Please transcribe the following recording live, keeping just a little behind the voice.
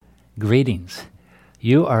Greetings.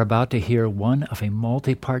 You are about to hear one of a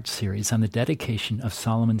multi-part series on the dedication of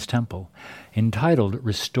Solomon's Temple, entitled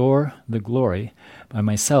Restore the Glory, by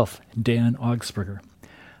myself, Dan Augsburger.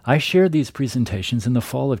 I shared these presentations in the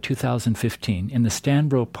fall of 2015 in the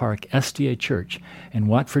Stanborough Park SDA Church in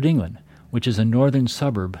Watford, England, which is a northern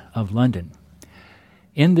suburb of London.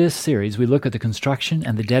 In this series, we look at the construction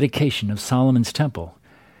and the dedication of Solomon's Temple.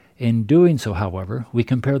 In doing so, however, we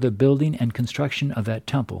compare the building and construction of that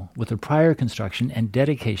temple with the prior construction and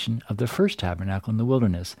dedication of the first tabernacle in the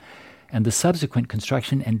wilderness, and the subsequent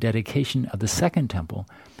construction and dedication of the second temple,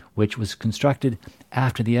 which was constructed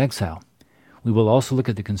after the exile. We will also look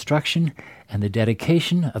at the construction and the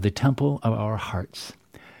dedication of the temple of our hearts.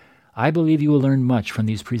 I believe you will learn much from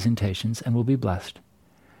these presentations and will be blessed.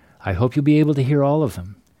 I hope you'll be able to hear all of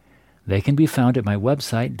them. They can be found at my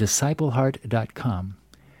website, discipleheart.com.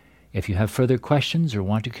 If you have further questions or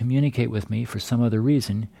want to communicate with me for some other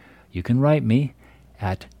reason, you can write me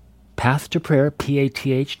at path2prayer,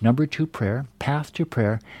 P-A-T-H, number 2 prayer,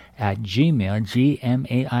 path2prayer at gmail,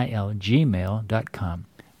 G-M-A-I-L, gmail.com.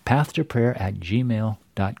 path2prayer at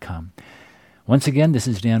gmail.com. Once again, this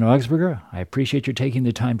is Dan Augsburger. I appreciate your taking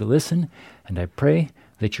the time to listen, and I pray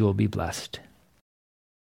that you will be blessed.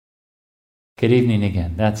 Good evening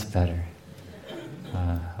again. That's better.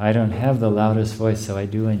 I don't have the loudest voice, so I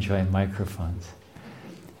do enjoy microphones.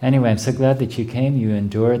 Anyway, I'm so glad that you came. You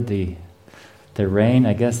endured the rain.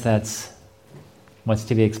 I guess that's what's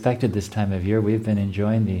to be expected this time of year. We've been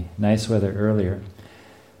enjoying the nice weather earlier.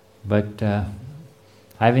 But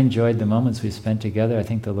I've enjoyed the moments we've spent together. I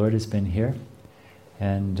think the Lord has been here.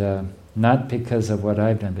 And not because of what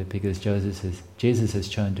I've done, but because Jesus has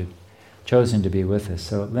chosen to be with us.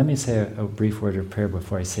 So let me say a brief word of prayer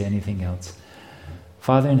before I say anything else.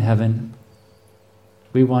 Father in heaven,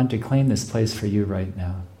 we want to claim this place for you right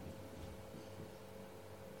now.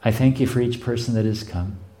 I thank you for each person that has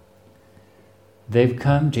come. They've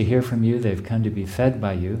come to hear from you. They've come to be fed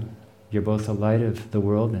by you. You're both the light of the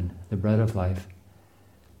world and the bread of life.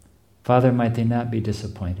 Father, might they not be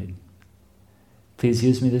disappointed. Please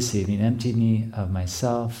use me this evening. Empty me of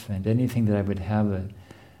myself and anything that I would have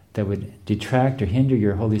that would detract or hinder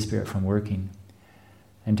your Holy Spirit from working.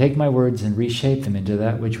 And take my words and reshape them into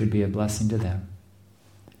that which would be a blessing to them.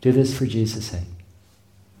 Do this for Jesus' sake.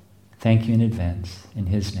 Thank you in advance. In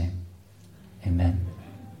his name, amen.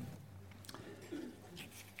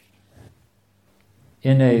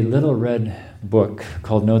 In a little red book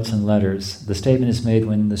called Notes and Letters, the statement is made,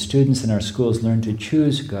 when the students in our schools learn to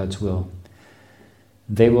choose God's will,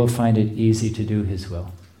 they will find it easy to do his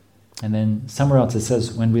will. And then somewhere else it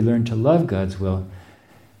says, when we learn to love God's will,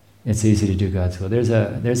 it's easy to do God's will. There's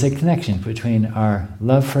a connection between our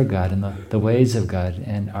love for God and the ways of God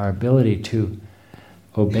and our ability to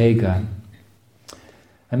obey God.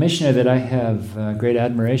 A missionary that I have great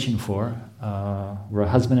admiration for were a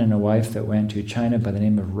husband and a wife that went to China by the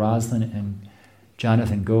name of Rosalind and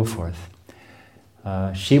Jonathan Goforth.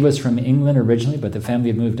 She was from England originally, but the family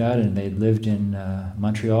had moved out and they lived in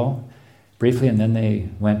Montreal briefly, and then they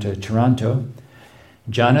went to Toronto.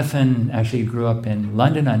 Jonathan actually grew up in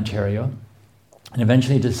London, Ontario, and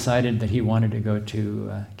eventually decided that he wanted to go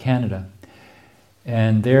to Canada.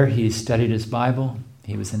 And there he studied his Bible.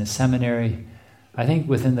 He was in a seminary. I think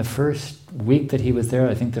within the first week that he was there,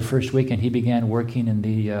 I think the first weekend, he began working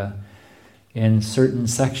in certain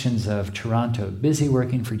sections of Toronto, busy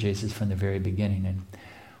working for Jesus from the very beginning. And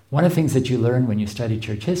one of the things that you learn when you study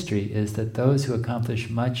church history is that those who accomplish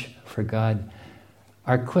much for God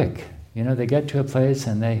are quick. You know, they get to a place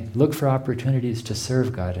and they look for opportunities to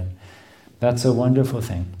serve God, and that's a wonderful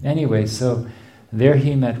thing. Anyway, so there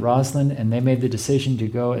he met Rosalind, and they made the decision to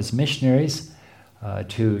go as missionaries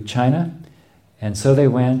to China. And so they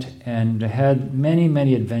went and had many,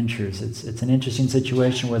 many adventures. It's an interesting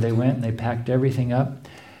situation where they went and they packed everything up,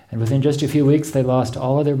 and within just a few weeks they lost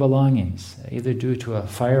all of their belongings, either due to a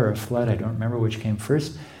fire or a flood. I don't remember which came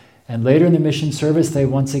first. And later in the mission service, they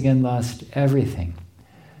once again lost everything.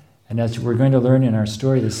 And as we're going to learn in our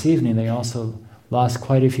story this evening, they also lost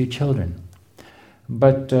quite a few children.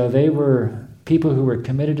 But they were people who were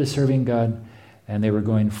committed to serving God, and they were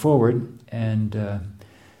going forward. And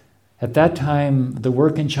at that time, the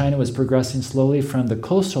work in China was progressing slowly from the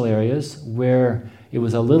coastal areas, where it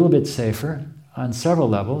was a little bit safer on several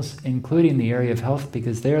levels, including the area of health,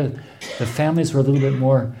 because there the families were a little bit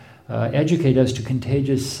more educated as to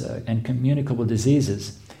contagious and communicable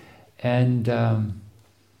diseases. And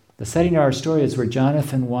the setting of our story is where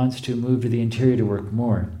Jonathan wants to move to the interior to work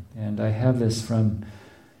more. And I have this from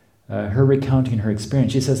her recounting her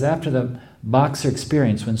experience. She says, after the Boxer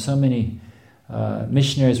experience, when so many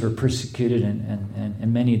Missionaries were persecuted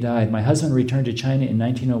and many died. My husband returned to China in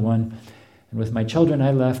 1901, and with my children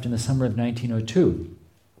I left in the summer of 1902.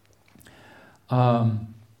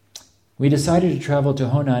 We decided to travel to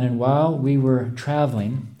Honan, and while we were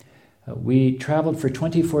traveling, we traveled for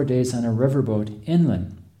 24 days on a riverboat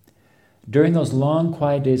inland. During those long,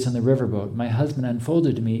 quiet days on the riverboat, my husband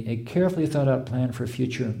unfolded to me a carefully thought-out plan for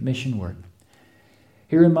future mission work.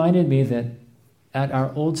 He reminded me that at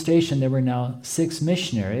our old station there were now 6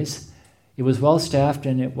 missionaries. It was well-staffed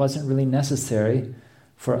and it wasn't really necessary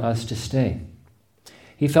for us to stay.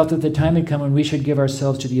 He felt that the time had come when we should give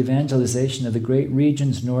ourselves to the evangelization of the great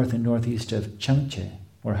regions north and northeast of Changche,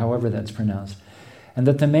 or however that's pronounced, and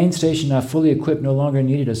that the main station, now fully equipped, no longer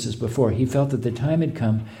needed us as before. He felt that the time had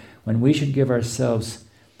come when we should give ourselves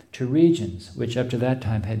to regions which up to that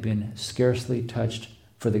time had been scarcely touched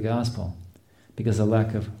for the gospel because of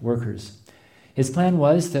lack of workers. His plan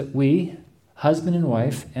was that we, husband and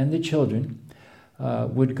wife, and the children,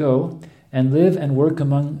 would go and live and work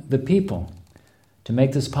among the people. To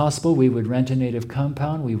make this possible, we would rent a native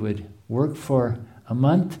compound, we would work for a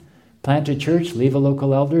month, plant a church, leave a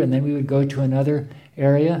local elder, and then we would go to another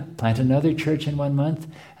area, plant another church in 1 month,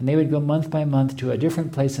 and they would go month by month to a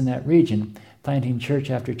different place in that region, planting church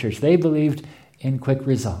after church. They believed in quick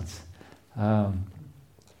results. And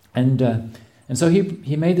so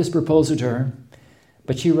he made this proposal to her,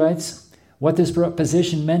 but she writes, "What this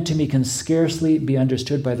proposition meant to me can scarcely be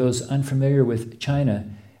understood by those unfamiliar with China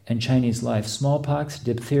and Chinese life. Smallpox,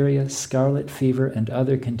 diphtheria, scarlet fever, and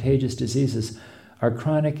other contagious diseases are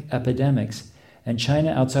chronic epidemics, and China,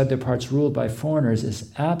 outside the parts ruled by foreigners,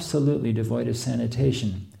 is absolutely devoid of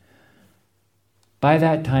sanitation. By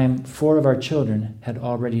that time, 4 of our children had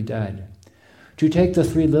already died. To take the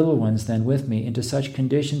 3 little ones then with me into such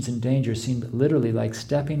conditions and danger seemed literally like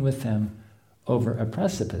stepping with them over a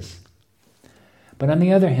precipice. But on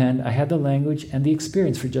the other hand, I had the language and the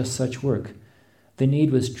experience for just such work. The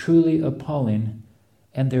need was truly appalling,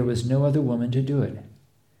 and there was no other woman to do it.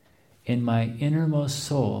 In my innermost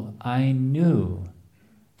soul, I knew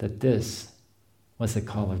that this was the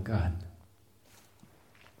call of God.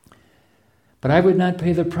 But I would not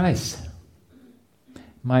pay the price.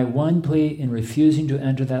 My one plea in refusing to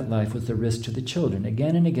enter that life was the risk to the children.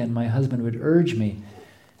 Again and again, my husband would urge me,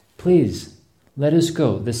 please, let us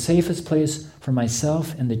go. The safest place for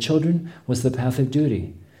myself and the children was the path of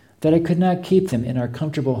duty. That I could not keep them in our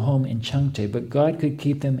comfortable home in Changte, but God could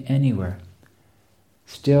keep them anywhere.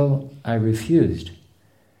 Still, I refused.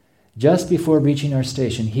 Just before reaching our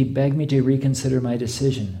station, he begged me to reconsider my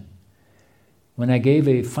decision. When I gave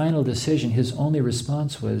a final decision, his only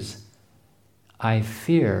response was, I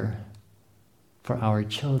fear for our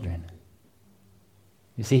children.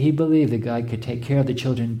 You see, he believed that God could take care of the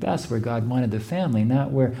children best where God wanted the family,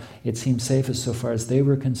 not where it seemed safest so far as they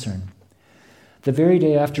were concerned. The very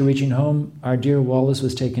day after reaching home, our dear Wallace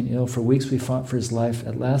was taken ill. For weeks we fought for his life.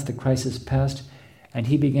 At last the crisis passed, and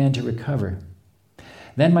he began to recover.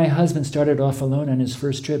 Then my husband started off alone on his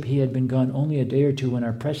first trip. He had been gone only a day or two when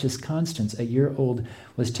our precious Constance, a year old,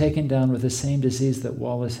 was taken down with the same disease that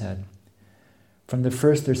Wallace had. From the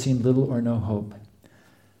first there seemed little or no hope.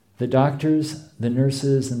 The doctors, the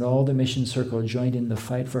nurses, and all the mission circle joined in the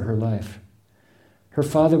fight for her life. Her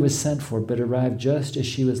father was sent for, but arrived just as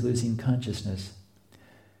she was losing consciousness.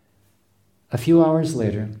 A few hours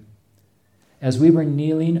later, as we were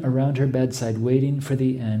kneeling around her bedside waiting for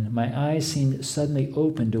the end, my eyes seemed suddenly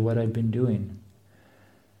open to what I'd been doing.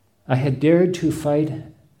 I had dared to fight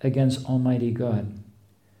against Almighty God.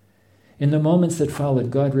 In the moments that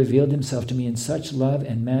followed, God revealed himself to me in such love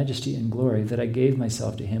and majesty and glory that I gave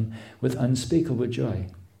myself to him with unspeakable joy.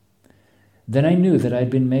 Then I knew that I'd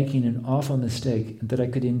been making an awful mistake and that I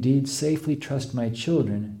could indeed safely trust my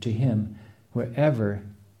children to him wherever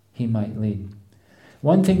he might lead.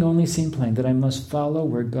 One thing only seemed plain, that I must follow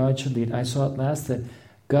where God should lead. I saw at last that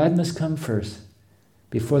God must come first.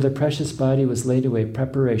 Before the precious body was laid away,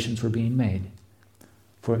 preparations were being made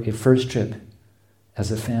for a first trip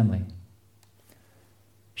as a family.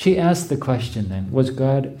 She asked the question then, was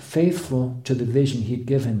God faithful to the vision he'd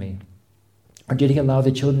given me? Or did he allow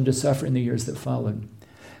the children to suffer in the years that followed,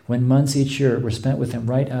 when months each year were spent with him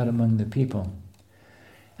right out among the people?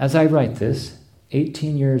 As I write this,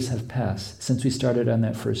 18 years have passed since we started on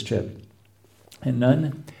that first trip, and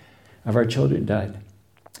none of our children died.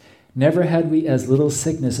 Never had we as little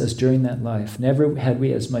sickness as during that life. Never had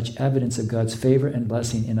we as much evidence of God's favor and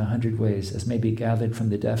blessing in 100 ways as may be gathered from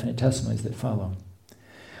the definite testimonies that follow.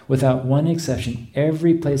 Without one exception,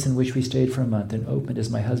 every place in which we stayed for a month and opened as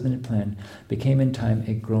my husband had planned became in time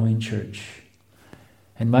a growing church.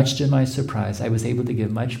 And much to my surprise, I was able to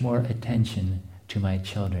give much more attention to my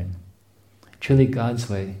children. Truly, God's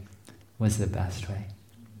way was the best way.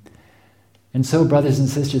 And so, brothers and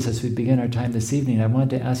sisters, as we begin our time this evening, I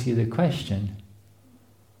want to ask you the question: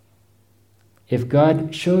 if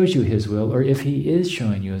God shows you His will, or if He is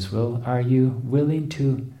showing you His will, are you willing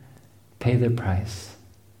to pay the price?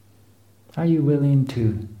 Are you willing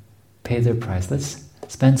to pay the price? Let's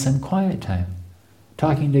spend some quiet time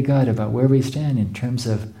talking to God about where we stand in terms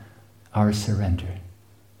of our surrender.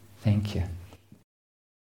 Thank you.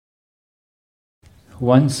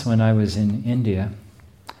 Once when I was in India,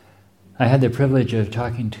 I had the privilege of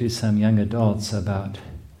talking to some young adults about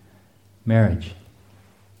marriage.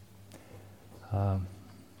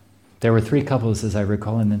 There were 3 couples, as I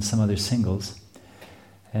recall, and then some other singles.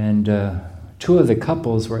 And 2 of the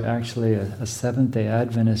couples were actually a Seventh-day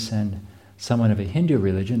Adventist and someone of a Hindu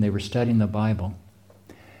religion. They were studying the Bible.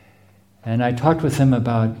 And I talked with them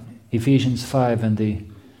about Ephesians 5 and the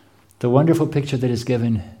wonderful picture that is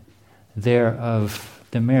given there of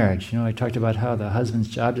the marriage. I talked about how the husband's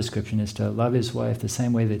job description is to love his wife the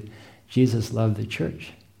same way that Jesus loved the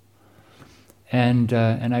church. And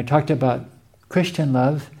I talked about Christian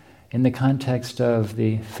love in the context of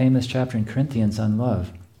the famous chapter in Corinthians on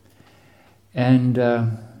love. And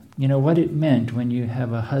what it meant when you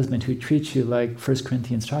have a husband who treats you like 1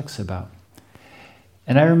 Corinthians talks about.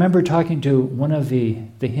 And I remember talking to one of the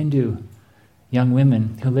Hindu young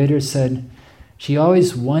women who later said she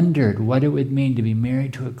always wondered what it would mean to be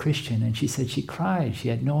married to a Christian. And she said she cried. She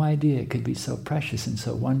had no idea it could be so precious and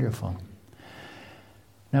so wonderful.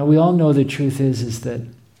 Now, we all know the truth is that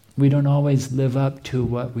we don't always live up to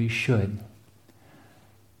what we should.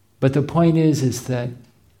 But the point is that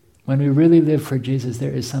when we really live for Jesus,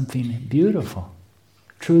 there is something beautiful,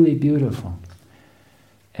 truly beautiful.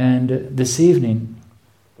 And this evening,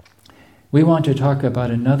 we want to talk about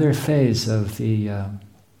another phase of the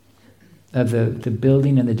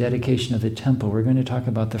building and the dedication of the temple. We're going to talk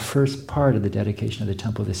about the first part of the dedication of the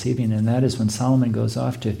temple this evening, and that is when Solomon goes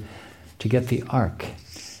off to get the ark,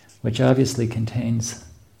 which obviously contains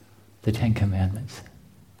the 10 Commandments.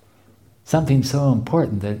 Something so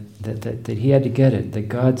important that he had to get it, that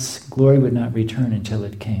God's glory would not return until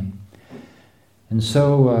it came. And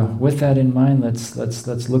so, with that in mind, let's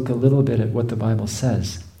look a little bit at what the Bible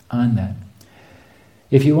says on that.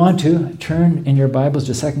 If you want to, turn in your Bibles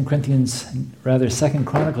to 2 Chronicles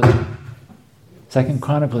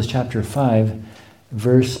chapter 5,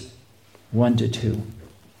 verse 1 to 2.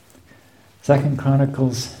 2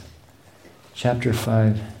 Chronicles chapter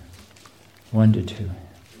 5, 1 to 2.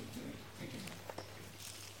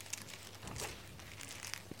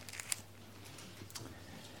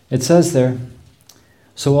 It says there,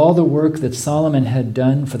 "So all the work that Solomon had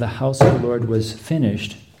done for the house of the Lord was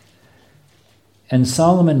finished, and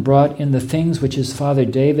Solomon brought in the things which his father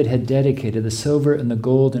David had dedicated, the silver and the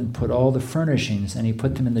gold, and put all the furnishings, and he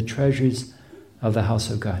put them in the treasuries of the house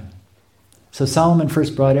of God." So Solomon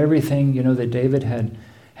first brought everything, that David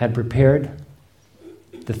had prepared,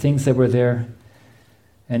 the things that were there.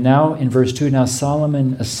 And now in verse 2, "Now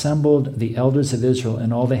Solomon assembled the elders of Israel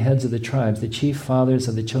and all the heads of the tribes, the chief fathers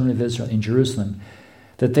of the children of Israel in Jerusalem,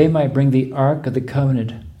 that they might bring the ark of the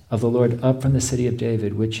covenant of the Lord up from the city of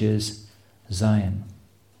David, which is Zion."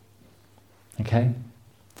 Okay?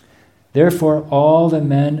 "Therefore all the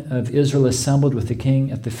men of Israel assembled with the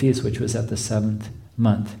king at the feast, which was at the 7th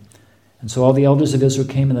month. And so all the elders of Israel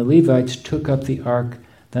came, and the Levites took up the ark.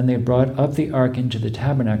 Then they brought up the ark into the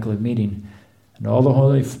tabernacle of meeting, and all the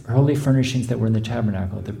holy furnishings that were in the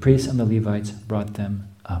tabernacle. The priests and the Levites brought them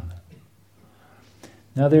up."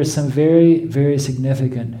 Now there's some very, very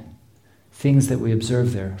significant things that we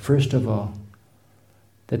observe there. First of all,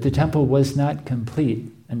 that the temple was not complete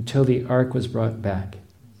until the ark was brought back.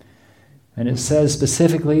 And it says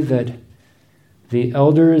specifically that the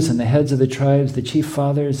elders and the heads of the tribes, the chief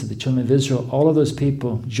fathers of the children of Israel, all of those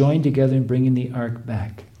people joined together in bringing the ark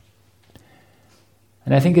back.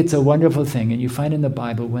 And I think it's a wonderful thing, and you find in the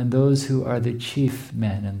Bible when those who are the chief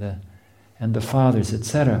men and the fathers,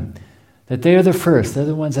 etc., that they are the first, they're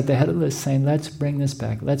the ones at the head of the list saying, let's bring this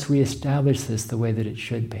back, let's reestablish this the way that it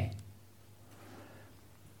should be.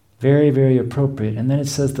 Very, very appropriate. And then it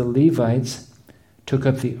says the Levites took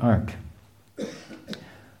up the ark.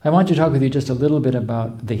 I want to talk with you just a little bit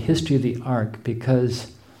about the history of the ark,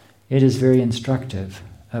 because it is very instructive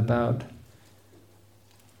about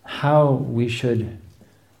how we should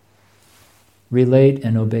relate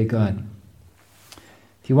and obey God.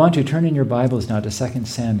 If you want to, turn in your Bibles now to 2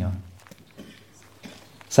 Samuel.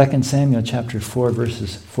 2 Samuel chapter 4,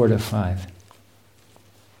 verses 4 to 5.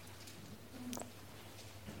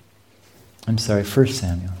 I'm sorry, 1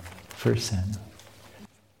 Samuel. 1 Samuel.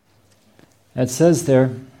 It says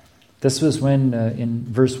there, this was when, in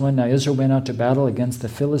verse 1, now Israel went out to battle against the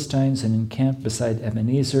Philistines and encamped beside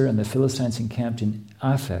Ebenezer, and the Philistines encamped in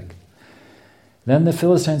Aphek. Then the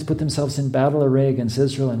Philistines put themselves in battle array against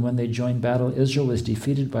Israel, and when they joined battle, Israel was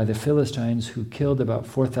defeated by the Philistines, who killed about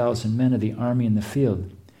 4,000 men of the army in the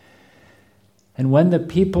field. And when the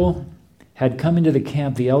people had come into the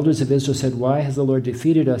camp, the elders of Israel said, why has the Lord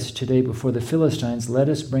defeated us today before the Philistines? Let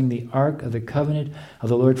us bring the ark of the covenant of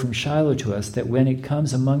the Lord from Shiloh to us, that when it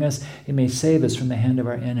comes among us, it may save us from the hand of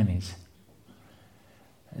our enemies.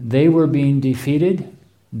 They were being defeated.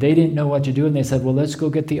 They didn't know what to do, and they said, well, let's go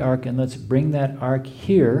get the ark, and let's bring that ark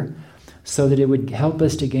here so that it would help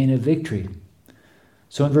us to gain a victory.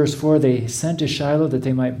 So in verse 4, they sent to Shiloh that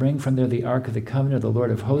they might bring from there the ark of the covenant of the Lord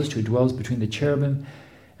of hosts, who dwells between the cherubim.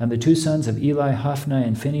 And the two sons of Eli, Hophni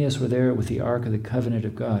and Phinehas, were there with the ark of the covenant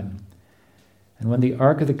of God. And when the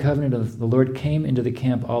ark of the covenant of the Lord came into the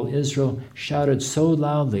camp, all Israel shouted so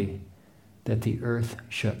loudly that the earth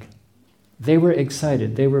shook. They were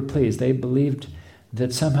excited. They were pleased. They believed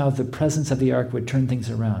that somehow the presence of the ark would turn things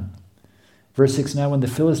around. Verse 6, now when the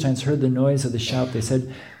Philistines heard the noise of the shout, they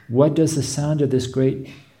said, what does the sound of this great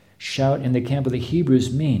shout in the camp of the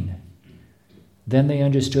Hebrews mean? Then they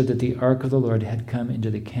understood that the ark of the Lord had come into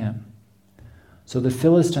the camp. So the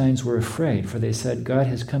Philistines were afraid, for they said, God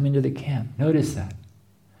has come into the camp. Notice that.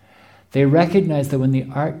 They recognized that when the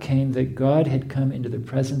ark came, that God had come into the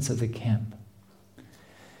presence of the camp.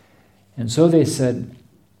 And so they said,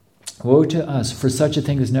 woe to us, for such a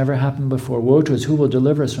thing has never happened before. Woe to us, who will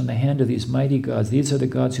deliver us from the hand of these mighty gods? These are the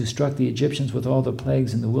gods who struck the Egyptians with all the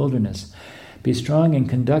plagues in the wilderness. Be strong and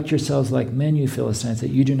conduct yourselves like men, you Philistines,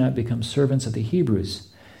 that you do not become servants of the Hebrews,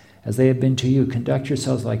 as they have been to you. Conduct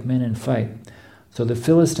yourselves like men and fight. So the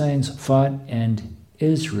Philistines fought, and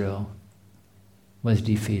Israel was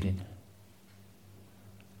defeated.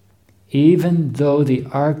 Even though the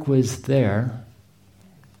ark was there,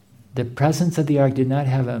 the presence of the ark did not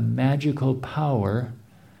have a magical power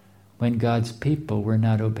when God's people were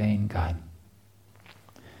not obeying God.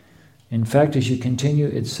 In fact, as you continue,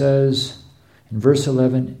 it says in verse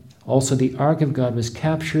 11, also the ark of God was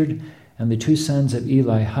captured, and the two sons of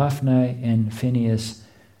Eli, Hophni and Phinehas,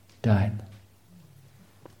 died.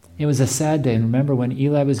 It was a sad day, and remember when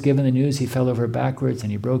Eli was given the news, he fell over backwards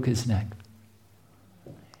and he broke his neck.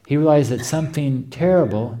 He realized that something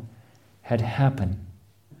terrible had happened.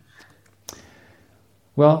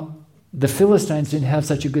 Well, the Philistines didn't have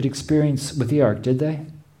such a good experience with the ark, did they?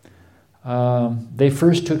 They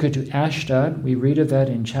first took it to Ashdod. We read of that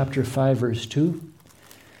in chapter 5, verse 2,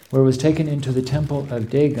 where it was taken into the temple of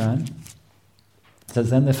Dagon. It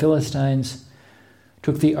says, then the Philistines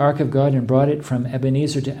took the ark of God and brought it from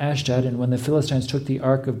Ebenezer to Ashdod. And when the Philistines took the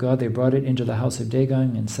ark of God, they brought it into the house of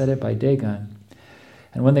Dagon and set it by Dagon.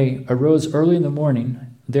 And when they arose early in the morning,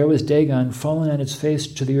 there was Dagon fallen on its face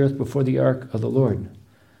to the earth before the ark of the Lord.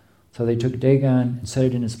 So they took Dagon and set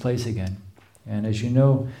it in its place again. And as you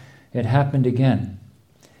know, it happened again.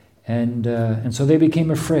 And so they became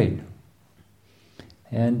afraid.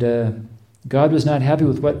 And God was not happy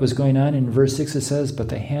with what was going on. In verse 6 it says, but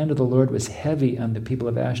the hand of the Lord was heavy on the people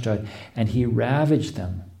of Ashdod, and he ravaged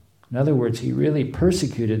them. In other words, he really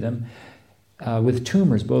persecuted them with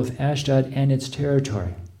tumors, both Ashdod and its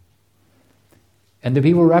territory. And the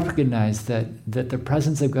people recognized that the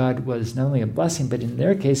presence of God was not only a blessing, but in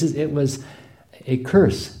their cases it was a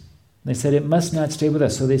curse. They said, it must not stay with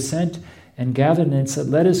us. So they sent and gathered and said,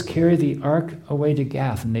 let us carry the ark away to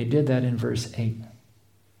Gath. And they did that in verse 8.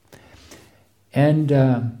 And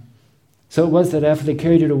so it was that after they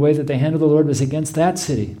carried it away, that the hand of the Lord was against that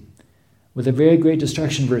city, with a very great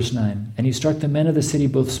destruction, verse 9. And he struck the men of the city,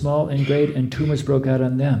 both small and great, and tumors broke out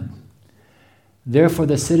on them. Therefore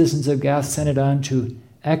the citizens of Gath sent it on to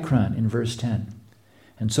Ekron, in verse 10.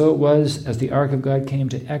 And so it was, as the ark of God came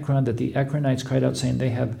to Ekron, that the Ekronites cried out, saying, they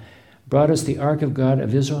have brought us the ark of God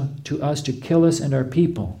of Israel to us to kill us and our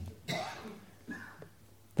people.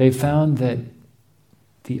 They found that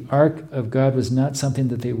the ark of God was not something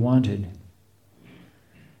that they wanted.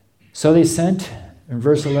 So they sent, in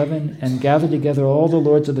verse 11, and gathered together all the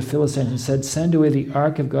lords of the Philistines and said, send away the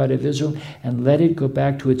ark of God of Israel and let it go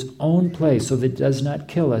back to its own place so that it does not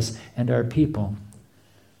kill us and our people.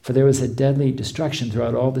 For there was a deadly destruction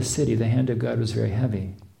throughout all the city. The hand of God was very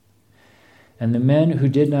heavy. And the men who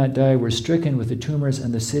did not die were stricken with the tumors,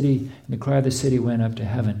 and the cry of the city went up to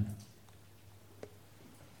heaven.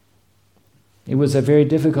 It was a very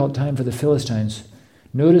difficult time for the Philistines.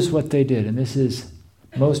 Notice what they did, and this is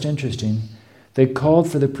most interesting. They called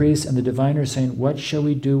for the priests and the diviners, saying, "What shall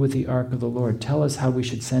we do with the ark of the Lord? Tell us how we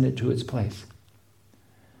should send it to its place."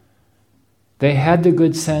 They had the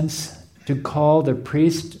good sense to call the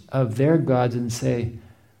priest of their gods and say,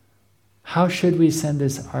 "How should we send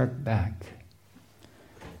this ark back?"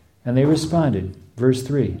 And they responded, verse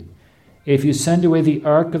 3, "If you send away the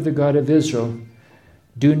ark of the God of Israel,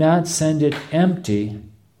 do not send it empty,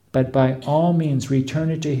 but by all means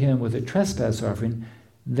return it to him with a trespass offering.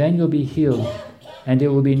 Then you'll be healed, and it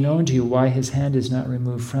will be known to you why his hand is not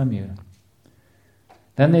removed from you."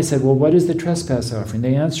 Then they said, "Well, what is the trespass offering?"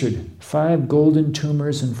 They answered, 5 golden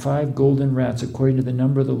tumors and 5 golden rats, according to the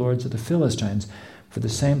number of the lords of the Philistines, for the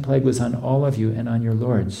same plague was on all of you and on your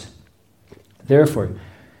lords. Therefore,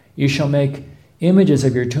 you shall make images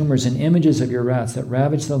of your tumors and images of your rats that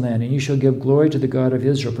ravage the land, and you shall give glory to the God of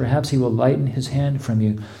Israel. Perhaps he will lighten his hand from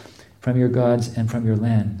you, from your gods and from your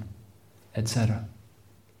land, etc.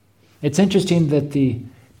 It's interesting that the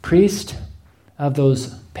priest of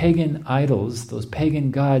those pagan idols, those pagan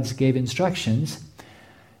gods, gave instructions,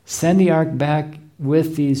 send the ark back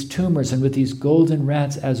with these tumors and with these golden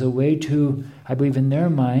rats as a way to, I believe in their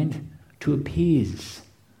mind, to appease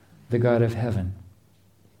the God of heaven.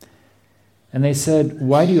 And they said,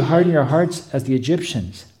 "Why do you harden your hearts as the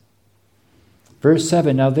Egyptians?" Verse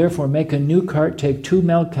 7, "Now therefore make a new cart, take 2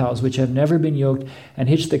 milk cows which have never been yoked, and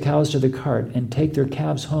hitch the cows to the cart, and take their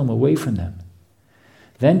calves home away from them.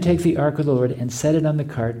 Then take the ark of the Lord and set it on the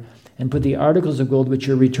cart, and put the articles of gold which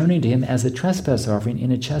you're returning to him as a trespass offering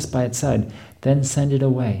in a chest by its side. Then send it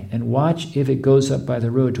away, and watch if it goes up by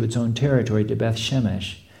the road to its own territory, to Beth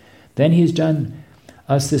Shemesh. Then he's done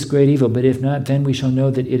us this great evil, but if not, then we shall know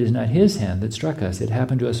that it is not his hand that struck us. It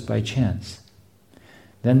happened to us by chance."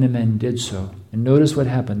 Then the men did so. And notice what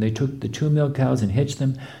happened. They took the 2 milk cows and hitched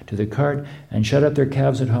them to the cart and shut up their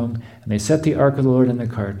calves at home. And they set the ark of the Lord in the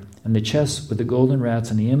cart, and the chests with the golden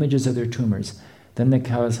rats and the images of their tumors. Then the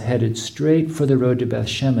cows headed straight for the road to Beth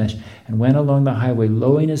Shemesh and went along the highway,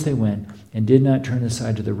 lowing as they went, and did not turn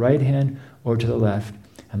aside to the right hand or to the left.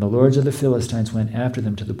 And the lords of the Philistines went after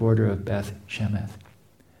them to the border of Beth Shemesh.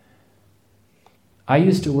 I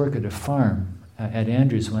used to work at a farm at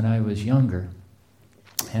Andrews when I was younger.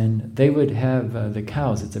 And they would have the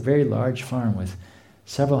cows. It's a very large farm with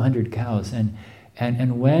several hundred cows.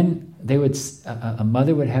 And when they would, a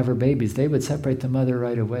mother would have her babies, they would separate the mother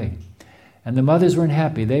right away. And the mothers weren't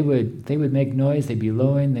happy. They would make noise. They'd be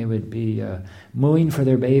lowing. They would be mooing for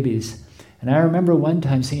their babies. And I remember one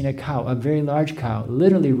time seeing a cow, a very large cow,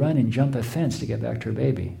 literally run and jump a fence to get back to her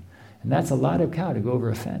baby. And that's a lot of cow to go over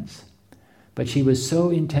a fence. But she was so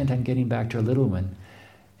intent on getting back to her little one.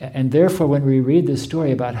 And therefore, when we read this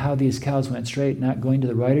story about how these cows went straight, not going to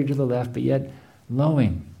the right or to the left, but yet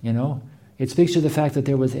lowing, it speaks to the fact that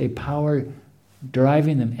there was a power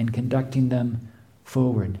driving them and conducting them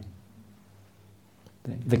forward.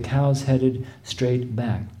 The cows headed straight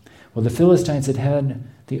back. Well, the Philistines had had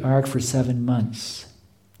the ark for 7 months,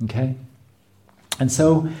 okay? And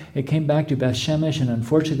so it came back to Beth Shemesh, and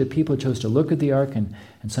unfortunately the people chose to look at the ark, and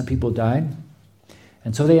some people died.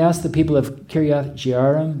 And so they asked the people of Kiriath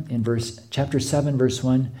Jearim in chapter 7, verse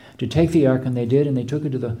 1, to take the ark, and they did, and they took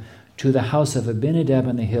it to the house of Abinadab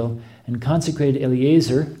on the hill, and consecrated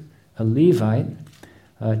Eleazar, a Levite,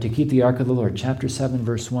 to keep the ark of the Lord. Chapter 7,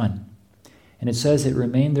 verse 1. And it says it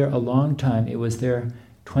remained there a long time. It was there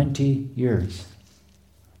 20 years.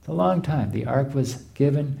 It's a long time. The ark was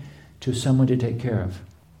given to someone to take care of.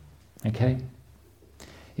 Okay?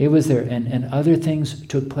 It was there, and other things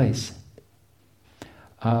took place.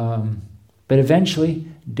 But eventually,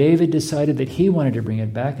 David decided that he wanted to bring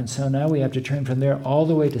it back, and so now we have to turn from there all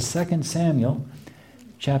the way to 2 Samuel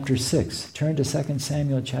chapter 6. Turn to 2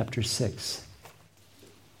 Samuel chapter 6.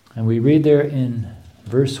 And we read there in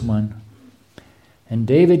verse 1, "And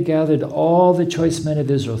David gathered all the choice men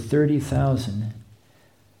of Israel, 30,000.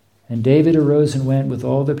 And David arose and went with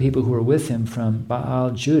all the people who were with him from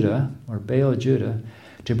Baal Judah,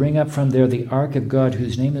 to bring up from there the ark of God,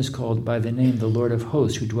 whose name is called by the name the Lord of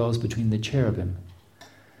hosts, who dwells between the cherubim.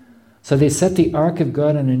 So they set the ark of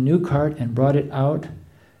God on a new cart and brought it out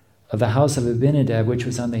of the house of Abinadab, which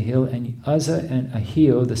was on the hill, and Uzzah and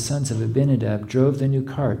Ahio, the sons of Abinadab, drove the new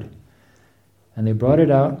cart. And they brought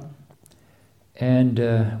it out, and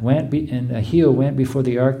Ahio went before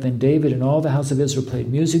the ark. Then David and all the house of Israel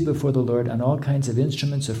played music before the Lord on all kinds of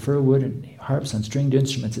instruments of fir wood and harps on stringed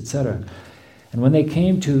instruments, etc. And when they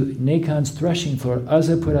came to Nachon's threshing floor,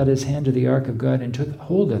 Uzzah put out his hand to the ark of God and took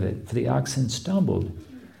hold of it, for the oxen stumbled.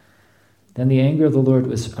 Then the anger of the Lord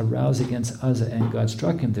was aroused against Uzzah, and God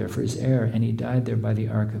struck him there for his error, and he died there by the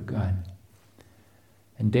ark of God.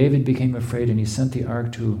 And David became afraid, and he sent the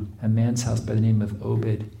ark to a man's house by the name of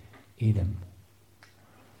Obed-Edom.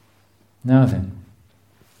 Now then,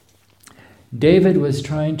 David was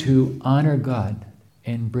trying to honor God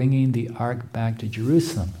in bringing the ark back to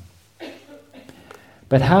Jerusalem.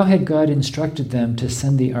 But how had God instructed them to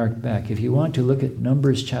send the ark back? If you want to look at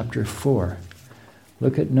Numbers chapter 4,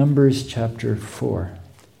 look at Numbers chapter 4.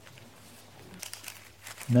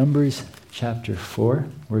 Numbers chapter 4,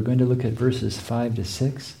 we're going to look at verses 5 to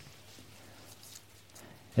 6.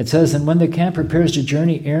 It says, "And when the camp prepares to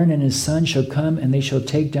journey, Aaron and his son shall come, and they shall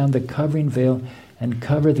take down the covering veil and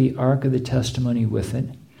cover the ark of the testimony with it.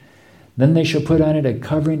 Then they shall put on it a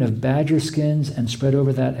covering of badger skins and spread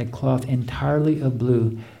over that a cloth entirely of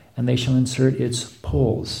blue, and they shall insert its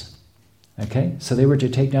poles." Okay, so they were to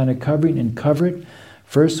take down a covering and cover it,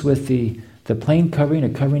 first with the plain covering, a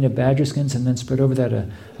covering of badger skins, and then spread over that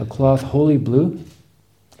a cloth wholly blue.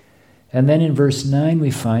 And then in verse 9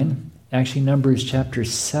 we find, actually Numbers chapter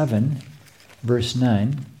 7, verse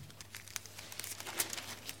 9,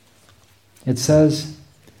 it says,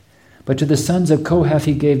 "But to the sons of Kohath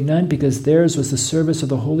he gave none, because theirs was the service of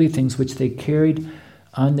the holy things which they carried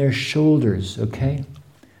on their shoulders." Okay?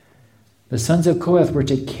 The sons of Kohath were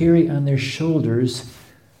to carry on their shoulders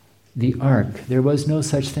the ark. There was no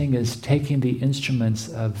such thing as taking the instruments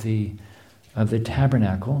of the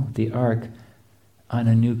tabernacle, the ark, on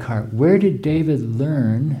a new cart. Where did David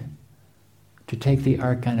learn to take the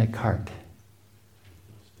ark on a cart?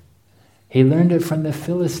 He learned it from the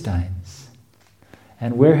Philistines.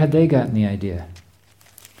 And where had they gotten the idea?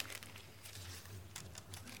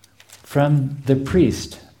 From the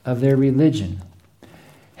priest of their religion.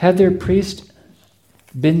 Had their priest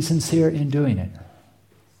been sincere in doing it?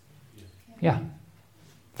 Yeah.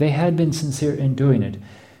 They had been sincere in doing it.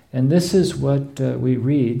 And this is what we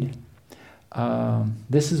read.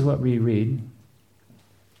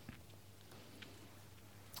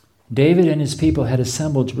 David and his people had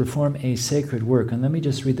assembled to perform a sacred work. And let me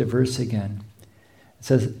just read the verse again. It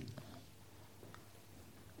says,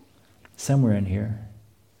 somewhere in here,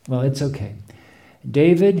 well, it's okay.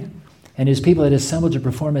 David and his people had assembled to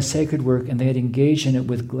perform a sacred work, and they had engaged in it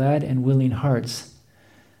with glad and willing hearts.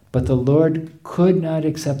 But the Lord could not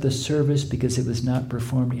accept the service because it was not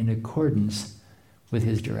performed in accordance with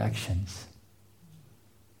his directions.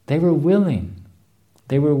 They were willing.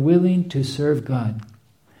 They were willing to serve God.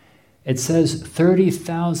 It says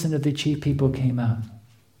 30,000 of the chief people came out.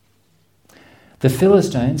 The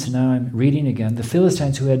Philistines, now I'm reading again, the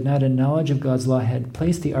Philistines who had not a knowledge of God's law had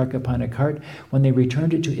placed the ark upon a cart when they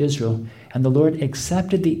returned it to Israel, and the Lord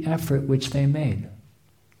accepted the effort which they made.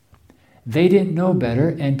 They didn't know better,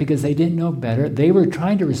 and because they didn't know better, they were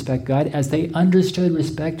trying to respect God as they understood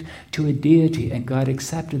respect to a deity, and God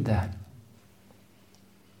accepted that.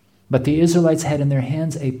 But the Israelites had in their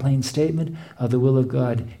hands a plain statement of the will of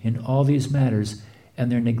God in all these matters,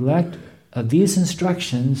 and their neglect of these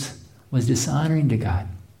instructions was dishonoring to God.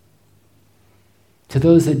 To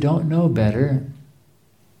those that don't know better,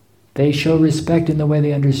 they show respect in the way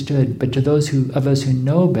they understood, but to those of us who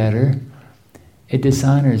know better, it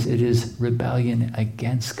dishonors, it is rebellion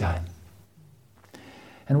against God.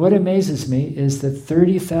 And what amazes me is that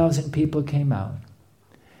 30,000 people came out.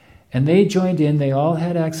 And they joined in, they all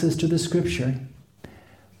had access to the scripture,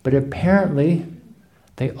 but apparently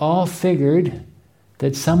they all figured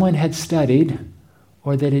that someone had studied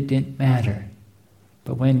or that it didn't matter.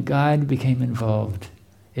 But when God became involved,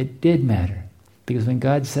 it did matter. Because when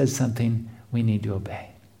God says something, we need to obey.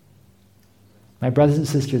 My brothers and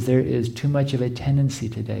sisters, there is too much of a tendency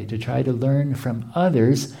today to try to learn from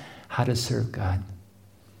others how to serve God.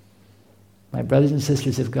 My brothers and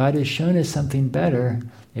sisters, if God has shown us something better,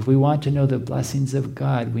 if we want to know the blessings of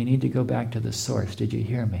God, we need to go back to the source. Did you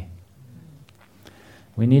hear me?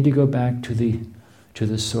 We need to go back to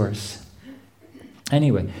the source.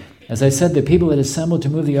 Anyway, as I said, the people had assembled to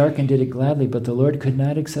move the ark and did it gladly, but the Lord could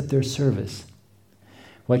not accept their service.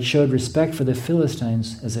 What showed respect for the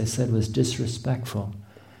Philistines, as I said, was disrespectful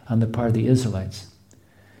on the part of the Israelites.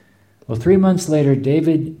 Well, 3 months later,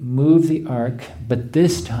 David moved the ark, but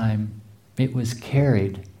this time it was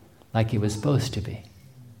carried like it was supposed to be.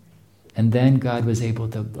 And then God was able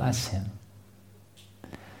to bless him.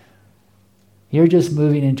 You're just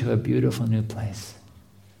moving into a beautiful new place.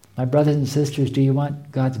 My brothers and sisters, do you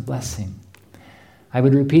want God's blessing? I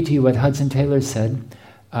would repeat to you what Hudson Taylor said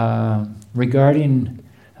regarding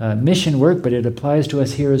mission work, but it applies to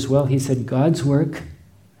us here as well. He said, God's work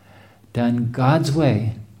done God's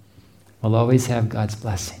way will always have God's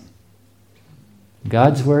blessing.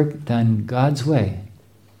 God's work done God's way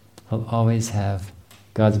will always have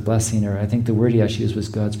God's blessing, or I think the word he actually used was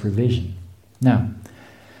God's provision. Now,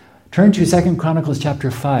 Turn to 2 Chronicles chapter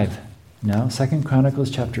 5. Now, 2 Chronicles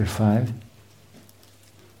chapter 5.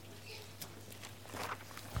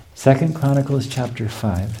 2 Chronicles chapter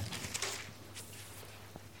 5.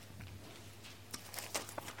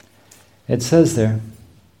 It says there,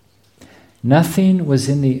 nothing was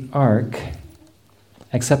in the ark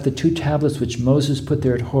except the 2 tablets which Moses put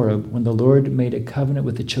there at Horeb when the Lord made a covenant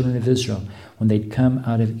with the children of Israel when they'd come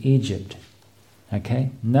out of Egypt.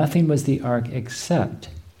 Okay? Nothing was the ark except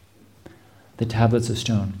the tablets of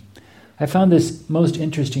stone. I found this most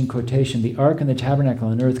interesting quotation. The ark and the tabernacle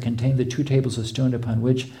on earth contained the 2 tables of stone upon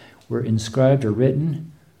which were inscribed or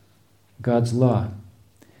written God's law.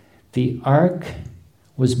 The ark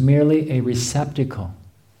was merely a receptacle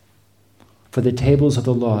for the tables of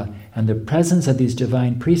the law, and the presence of these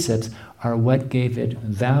divine precepts are what gave it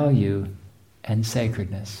value and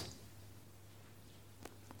sacredness.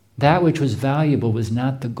 That which was valuable was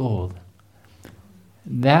not the gold.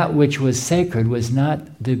 That which was sacred was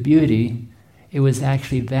not the beauty. It was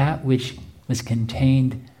actually that which was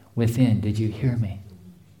contained within. Did you hear me?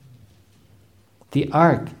 The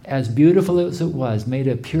ark, as beautiful as it was, made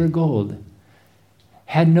of pure gold,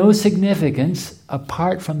 had no significance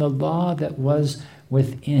apart from the law that was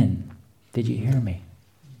within. Did you hear me?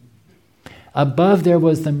 Above there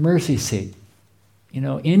was the mercy seat,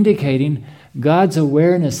 indicating God's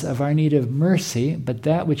awareness of our need of mercy, but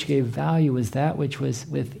that which gave value was that which was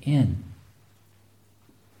within.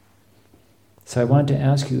 So I want to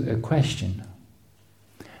ask you a question.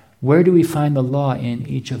 Where do we find the law in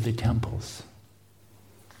each of the temples?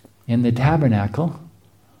 In the tabernacle,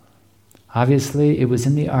 obviously it was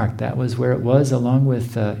in the ark. That was where it was, along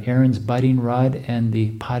with Aaron's budding rod and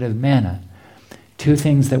the pot of manna. 2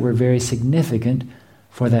 things that were very significant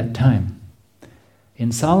for that time.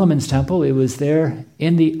 In Solomon's temple, it was there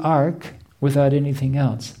in the ark without anything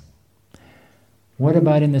else. What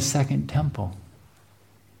about in the second temple?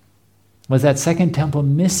 Was that second temple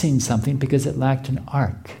missing something because it lacked an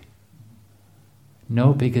ark?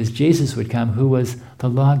 No, because Jesus would come, who was the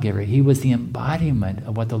lawgiver. He was the embodiment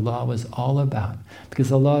of what the law was all about. Because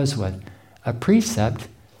the law is what? A precept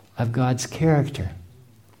of God's character.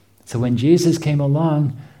 So when Jesus came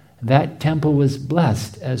along, that temple was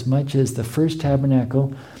blessed as much as the first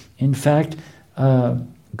tabernacle. In fact,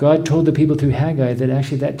 God told the people through Haggai that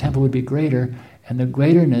actually that temple would be greater, and the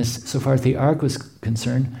greaterness, so far as the ark was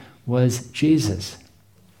concerned, was Jesus.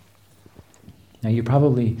 Now you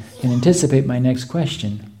probably can anticipate my next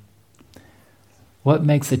question. What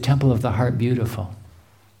makes the temple of the heart beautiful?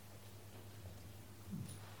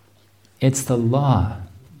 It's the law,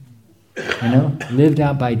 lived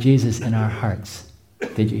out by Jesus in our hearts.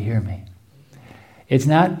 Did you hear me? It's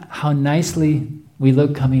not how nicely we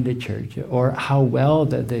look coming to church or how well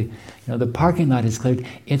the parking lot is cleared.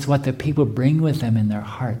 It's what the people bring with them in their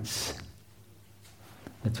hearts.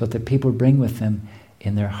 It's what the people bring with them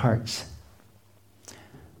in their hearts.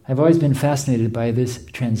 I've always been fascinated by this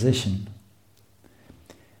transition.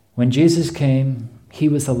 When Jesus came, he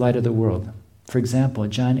was the light of the world. For example,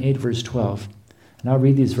 John 8, verse 12. And I'll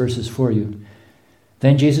read these verses for you.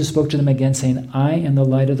 Then Jesus spoke to them again, saying, I am the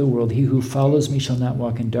light of the world. He who follows me shall not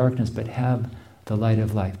walk in darkness, but have the light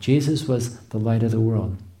of life. Jesus was the light of the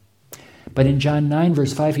world. But in John 9,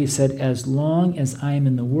 verse 5, he said, as long as I am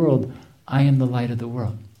in the world, I am the light of the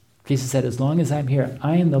world. Jesus said, as long as I'm here,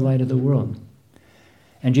 I am the light of the world.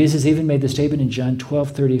 And Jesus even made the statement in John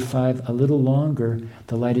 12:35, a little longer,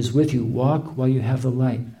 the light is with you. Walk while you have the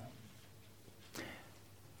light.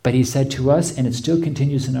 But he said to us, and it still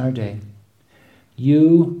continues in our day,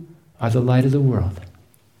 you are the light of the world,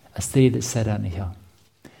 a city that's set on a hill.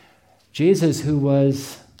 Jesus, who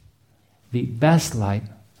was the best light,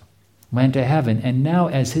 went to heaven, and now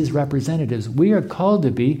as his representatives, we are called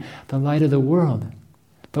to be the light of the world.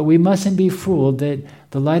 But we mustn't be fooled that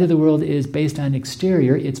the light of the world is based on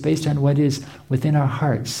exterior. It's based on what is within our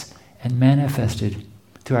hearts and manifested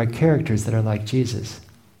through our characters that are like Jesus.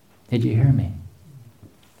 Did you hear me?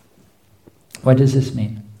 What does this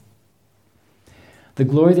mean? The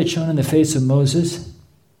glory that shone in the face of Moses,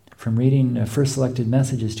 from reading First Selected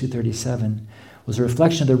Messages 237, was a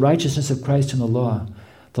reflection of the righteousness of Christ in the law.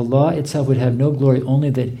 The law itself would have no glory, only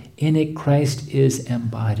that in it Christ is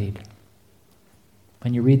embodied.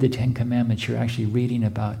 When you read the 10 Commandments, you're actually reading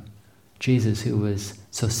about Jesus, who was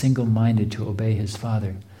so single-minded to obey his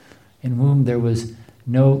Father, in whom there was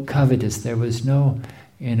no covetous, there was no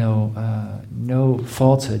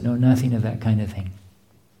falsehood, no nothing of that kind of thing.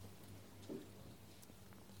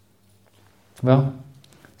 Well,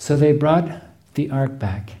 so they brought the ark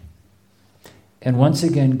back. And once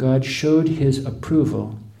again, God showed his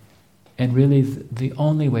approval, and really the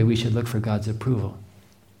only way we should look for God's approval.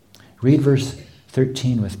 Read verse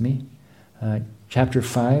 13 with me. Chapter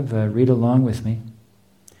 5, read along with me.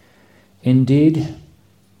 Indeed,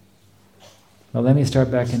 well, let me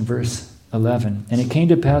start back in verse 11. And it came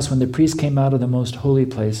to pass when the priest came out of the most holy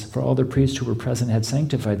place, for all the priests who were present had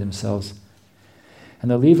sanctified themselves, and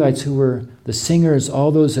the Levites who were the singers,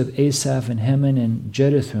 all those of Asaph and Heman and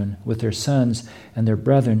Jeduthun, with their sons and their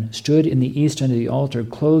brethren, stood in the east under the altar,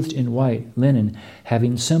 clothed in white linen,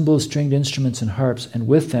 having cymbals, stringed instruments, and harps, and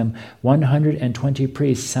with them 120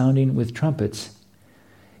 priests sounding with trumpets.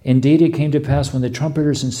 Indeed, it came to pass when the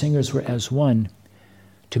trumpeters and singers were as one,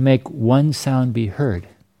 to make one sound be heard,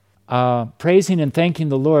 praising and thanking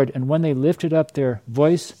the Lord. And when they lifted up their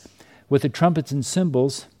voice with the trumpets and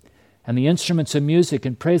cymbals, and the instruments of music,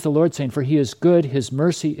 and praise the Lord, saying, For he is good, his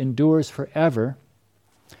mercy endures forever.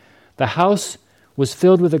 The house was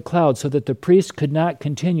filled with a cloud, so that the priest could not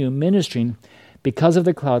continue ministering because of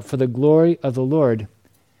the cloud, for the glory of the Lord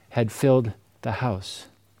had filled the house.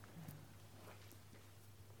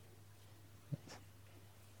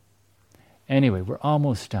 Anyway, we're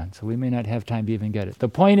almost done, so we may not have time to even get it. The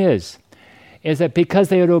point is that because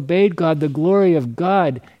they had obeyed God, the glory of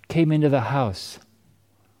God came into the house.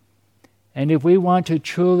 And if we want to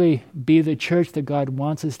truly be the church that God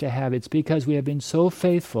wants us to have, it's because we have been so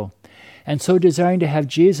faithful and so desiring to have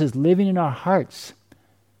Jesus living in our hearts,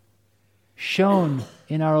 shown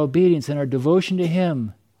in our obedience and our devotion to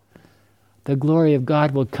Him. The glory of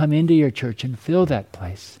God will come into your church and fill that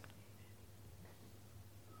place.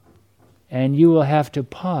 And you will have to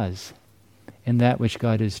pause in that which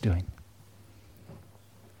God is doing.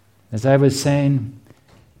 As I was saying,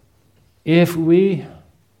 if we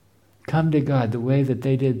come to God the way that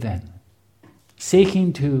they did then,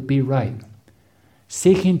 seeking to be right,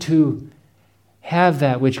 seeking to have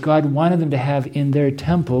that which God wanted them to have in their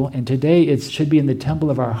temple, and today it should be in the temple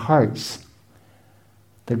of our hearts,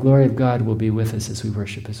 the glory of God will be with us as we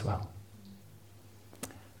worship as well.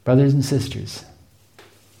 Brothers and sisters,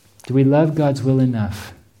 do we love God's will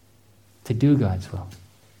enough to do God's will?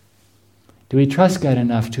 Do we trust God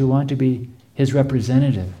enough to want to be His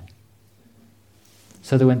representative?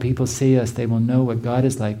 So that when people see us, they will know what God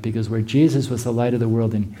is like, because where Jesus was the light of the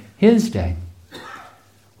world in His day,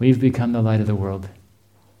 we've become the light of the world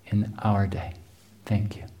in our day.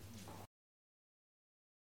 Thank you.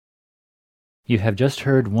 You have just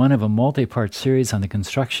heard one of a multi-part series on the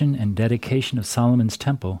construction and dedication of Solomon's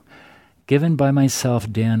Temple, given by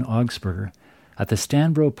myself, Dan Augsburger, at the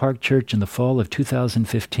Stanbro Park Church in the fall of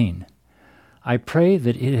 2015. I pray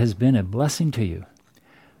that it has been a blessing to you.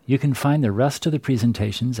 You can find the rest of the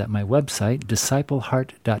presentations at my website,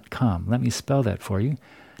 discipleheart.com. Let me spell that for you.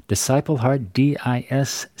 Discipleheart,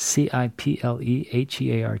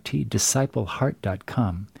 D-I-S-C-I-P-L-E-H-E-A-R-T,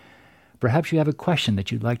 discipleheart.com. Perhaps you have a question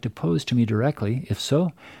that you'd like to pose to me directly. If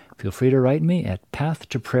so, feel free to write me at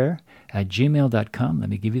pathtoprayer@gmail.com. Let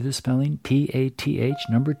me give you the spelling, P-A-T-H,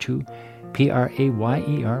 number 2,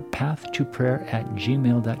 P-R-A-Y-E-R,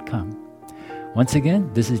 pathtoprayer@gmail.com. Once again,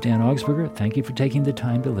 this is Dan Augsburger. Thank you for taking the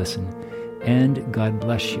time to listen, and God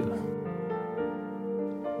bless you.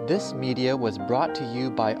 This media was brought to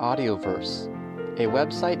you by Audioverse, a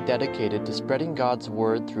website dedicated to spreading God's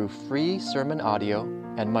Word through free sermon audio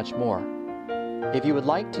and much more. If you would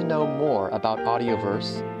like to know more about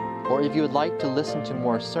Audioverse, or if you would like to listen to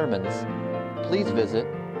more sermons, please visit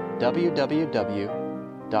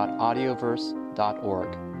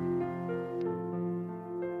www.audioverse.org.